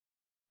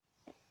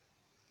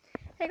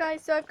Hey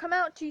guys, so I've come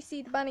out to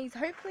see the bunnies.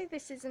 Hopefully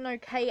this is an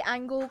okay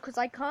angle because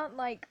I can't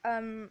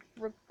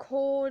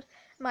record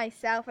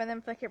myself and then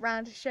flick it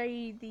around to show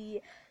you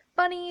the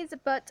bunnies,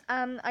 but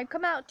I've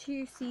come out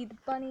to see the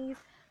bunnies.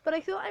 But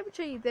I thought I would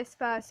show you this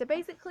first. So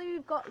basically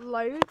we've got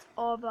loads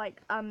of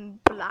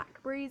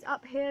blackberries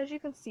up here, as you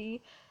can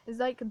see.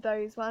 There's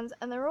those ones,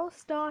 and they're all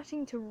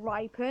starting to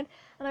ripen,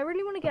 and I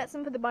really want to get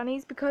some for the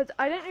bunnies because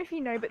I don't know if you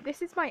know, but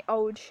this is my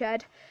old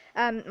shed.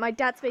 My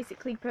dad's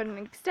basically put an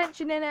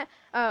extension in it,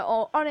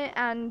 or on it,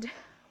 and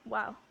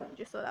wow,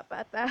 just saw that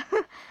bird there.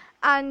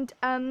 And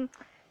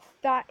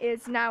that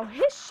is now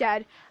his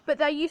shed, but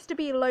there used to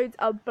be loads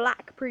of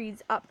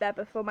blackberries up there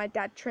before my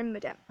dad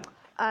trimmed it.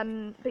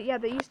 But yeah,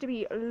 there used to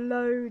be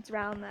loads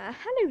around there.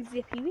 Hello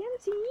Zippy, we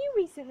haven't seen you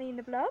recently in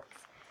the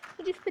vlogs.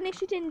 You just finished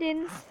your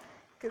din-dins.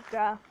 Good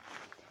girl.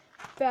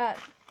 But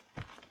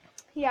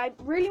yeah, I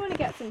really want to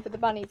get some for the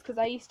bunnies because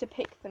I used to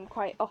pick them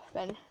quite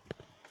often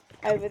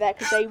over there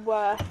because they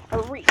were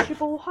a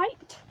reachable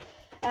height,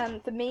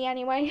 for me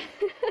anyway.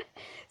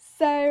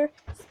 So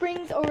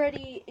Spring's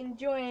already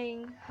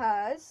enjoying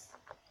hers.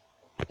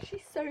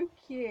 She's so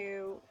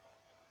cute.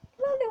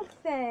 Little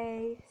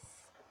face.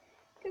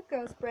 Good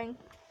girl, Spring.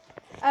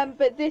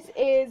 But this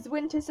is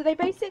winter, so they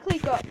basically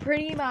got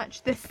pretty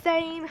much the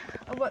same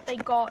of what they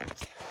got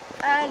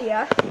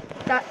earlier.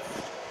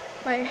 That's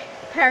my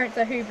parents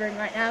are hoovering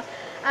right now.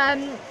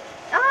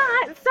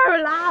 It's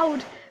so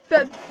loud.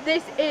 But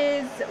this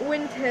is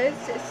winter's,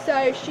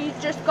 so she's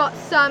just got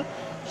some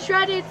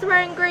shredded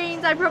spring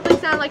greens. I probably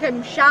sound like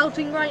I'm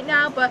shouting right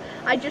now, but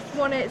I just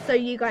want it so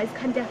you guys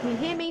can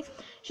definitely hear me.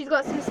 She's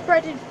got some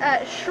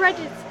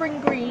shredded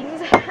spring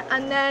greens,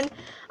 and then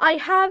I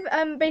have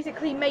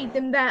basically made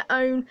them their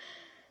own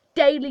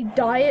daily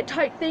diet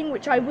type thing,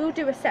 which I will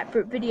do a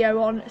separate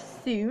video on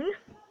soon.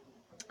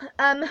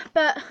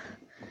 But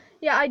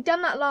yeah, I'd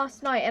done that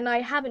last night, and I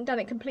haven't done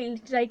it completely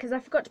today because I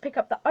forgot to pick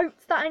up the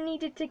oats that I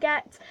needed to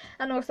get,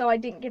 and also I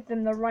didn't give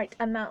them the right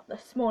amount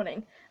this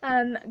morning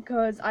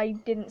because I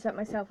didn't set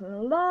myself an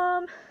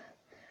alarm.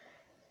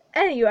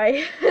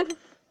 Anyway,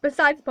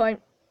 besides the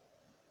point.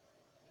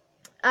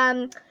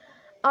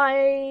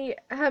 I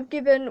have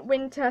given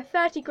Winter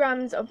 30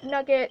 grams of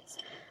nuggets,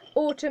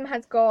 Autumn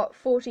has got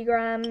 40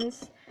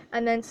 grams,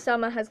 and then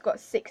Summer has got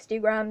 60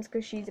 grams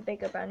because she's a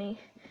bigger bunny.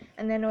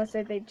 And then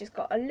also they've just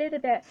got a little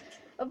bit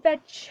of veg,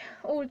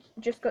 or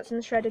just got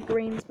some shredded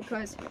greens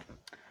because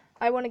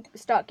I want to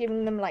start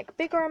giving them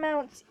bigger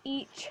amounts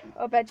each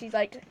of veggies,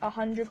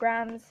 100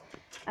 grams.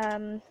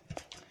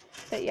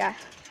 But yeah,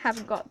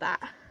 haven't got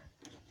that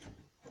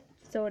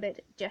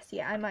sorted just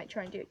yet. I might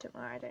try and do it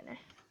tomorrow, I don't know,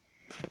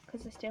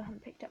 because I still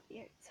haven't picked up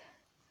the oats.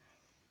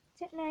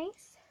 Is it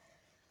nice?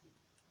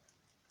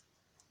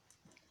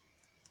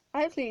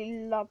 I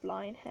absolutely love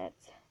lion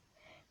heads.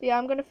 But yeah,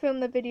 I'm going to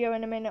film the video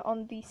in a minute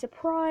on the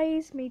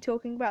surprise, me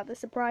talking about the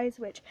surprise,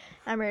 which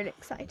I'm really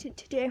excited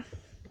to do.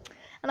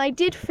 And I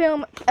did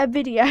film a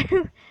video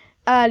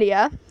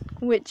earlier,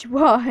 which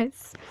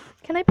was,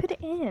 can I put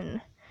it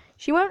in?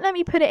 She won't let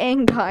me put it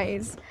in,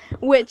 guys,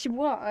 which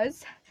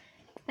was,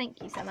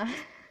 thank you, Summer.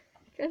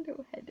 Go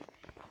little head.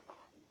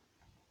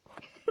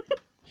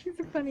 She's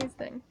the funniest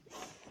thing.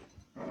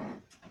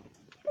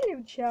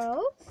 Hello,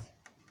 Charles.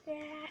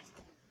 Yeah.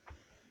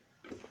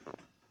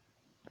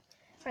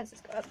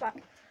 Francis got us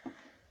back.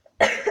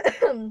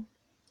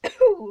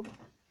 Ooh.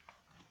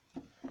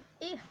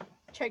 Ew.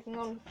 Choking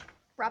on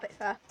rabbit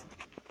fur.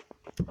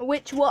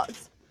 Which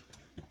was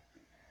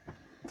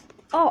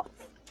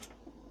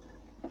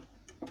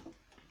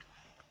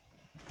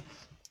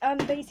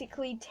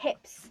basically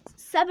tips.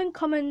 7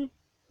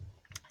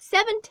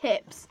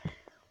 tips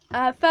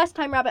first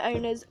time rabbit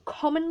owners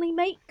commonly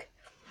make,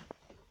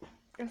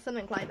 or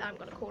something like that. I'm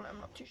gonna call it, I'm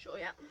not too sure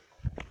yet.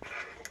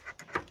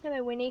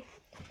 Hello, Winnie.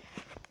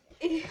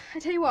 I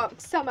tell you what,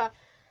 Summer,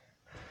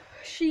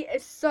 she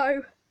is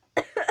so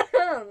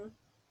I'm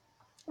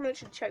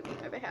actually choking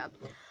over here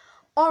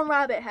on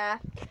rabbit hair.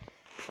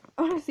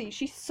 Honestly,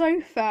 she's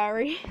so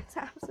furry. It's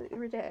absolutely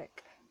ridiculous.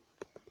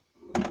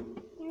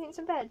 You eating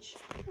some veg?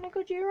 Oh my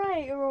god, you're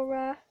right. You're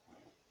all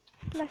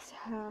bless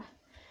her.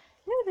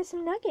 No, there's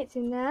some nuggets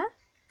in there.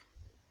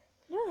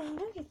 No,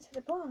 nuggets at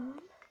the bottom.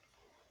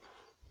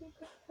 You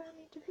prefer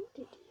me to feed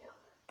it to you?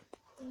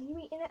 Are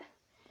you eating it?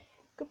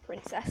 Good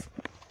princess.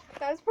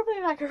 That was probably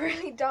a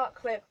really dark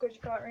clip because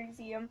you can't really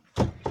see them.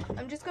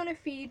 I'm just going to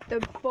feed the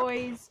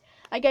boys.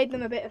 I gave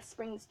them a bit of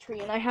Spring's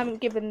treat, and I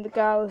haven't given the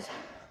girls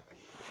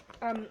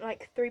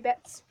 3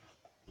 bits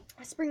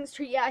of Spring's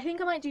treat yet. I think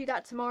I might do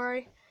that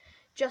tomorrow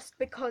just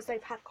because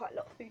they've had quite a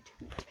lot of food to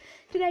eat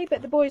today,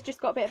 but the boys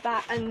just got a bit of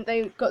that and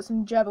they got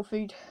some gerbil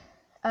food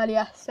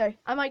earlier, so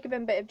I might give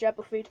them a bit of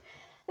gerbil food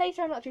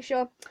later, I'm not too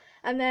sure.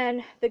 And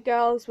then the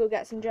girls will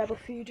get some gerbil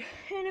food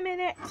in a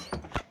minute.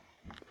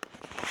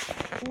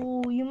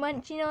 Oh, you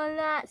munching on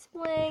that,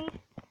 Spring?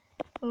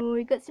 Oh,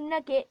 we got some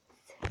nuggets.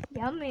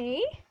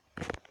 Yummy.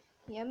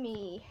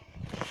 Yummy.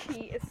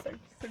 She is so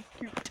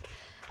cute.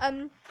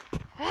 I'm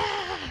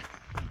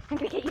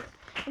gonna get you.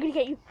 I'm gonna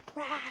get you.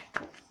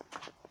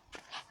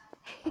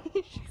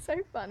 She's so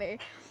funny.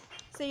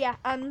 So yeah,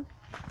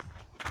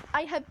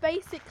 I have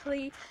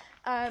basically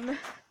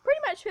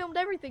pretty much filmed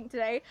everything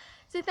today.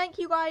 So thank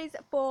you guys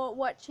for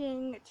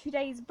watching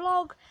today's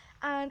vlog,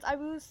 and I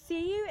will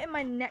see you in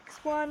my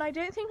next one. I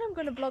don't think I'm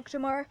going to vlog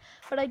tomorrow,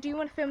 but I do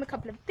want to film a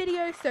couple of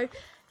videos, so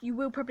you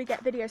will probably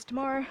get videos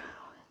tomorrow.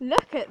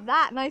 Look at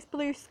that nice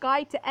blue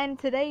sky to end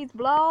today's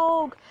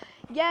vlog.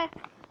 Yeah,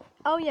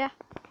 oh yeah,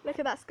 look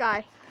at that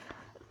sky.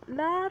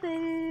 Love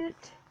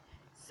it.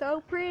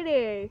 So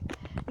pretty.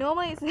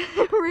 Normally it's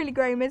really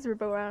grey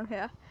miserable around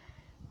here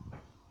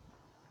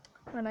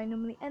when I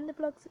normally end the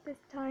vlogs at this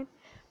time,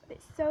 but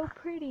it's so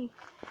pretty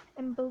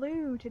and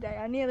blue today.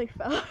 I nearly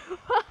fell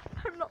over.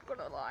 I'm not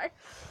gonna lie.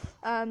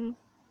 But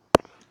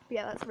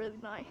yeah, that's really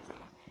nice.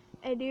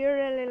 I do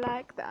really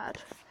like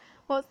that.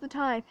 What's the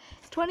time?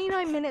 It's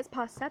 29 minutes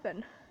past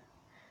 7.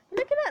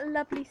 Look at that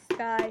lovely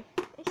sky.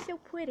 It's so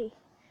pretty.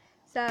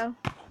 So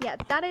yeah,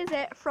 that is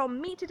it from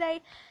me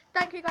today.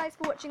 Thank you guys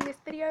for watching this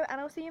video,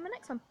 and I'll see you in the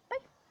next one.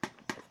 Bye.